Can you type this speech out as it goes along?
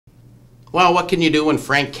Well, what can you do when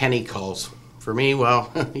Frank Kenny calls? For me,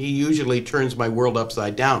 well, he usually turns my world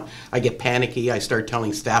upside down. I get panicky. I start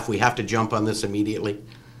telling staff we have to jump on this immediately.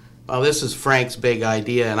 Well, this is Frank's big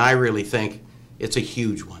idea, and I really think it's a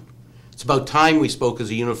huge one. It's about time we spoke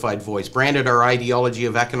as a unified voice, branded our ideology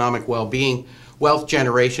of economic well-being, wealth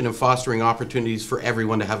generation, and fostering opportunities for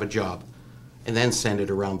everyone to have a job, and then send it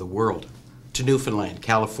around the world. To Newfoundland,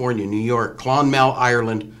 California, New York, Clonmel,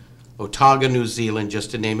 Ireland, Otago, New Zealand,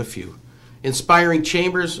 just to name a few. Inspiring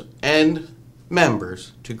chambers and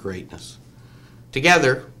members to greatness.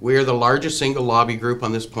 Together, we are the largest single lobby group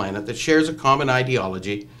on this planet that shares a common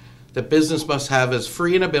ideology that business must have as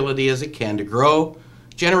free an ability as it can to grow,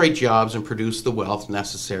 generate jobs, and produce the wealth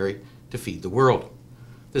necessary to feed the world.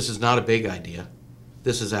 This is not a big idea.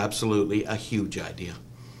 This is absolutely a huge idea.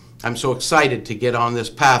 I'm so excited to get on this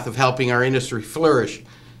path of helping our industry flourish,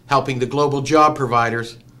 helping the global job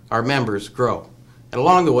providers, our members, grow. And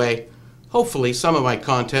along the way, hopefully some of my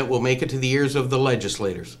content will make it to the ears of the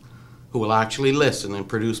legislators, who will actually listen and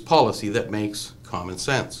produce policy that makes common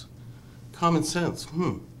sense. Common sense,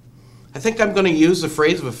 I think I'm going to use the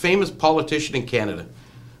phrase of a famous politician in Canada.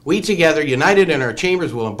 We together, united in our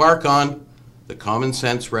chambers, will embark on the common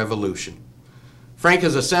sense revolution. Frank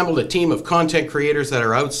has assembled a team of content creators that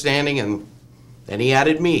are outstanding, and then he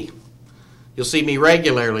added me. You'll see me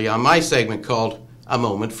regularly on my segment called A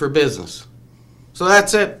Moment for Business. So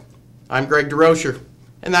that's it. I'm Greg DeRocher,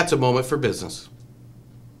 and that's A Moment for Business.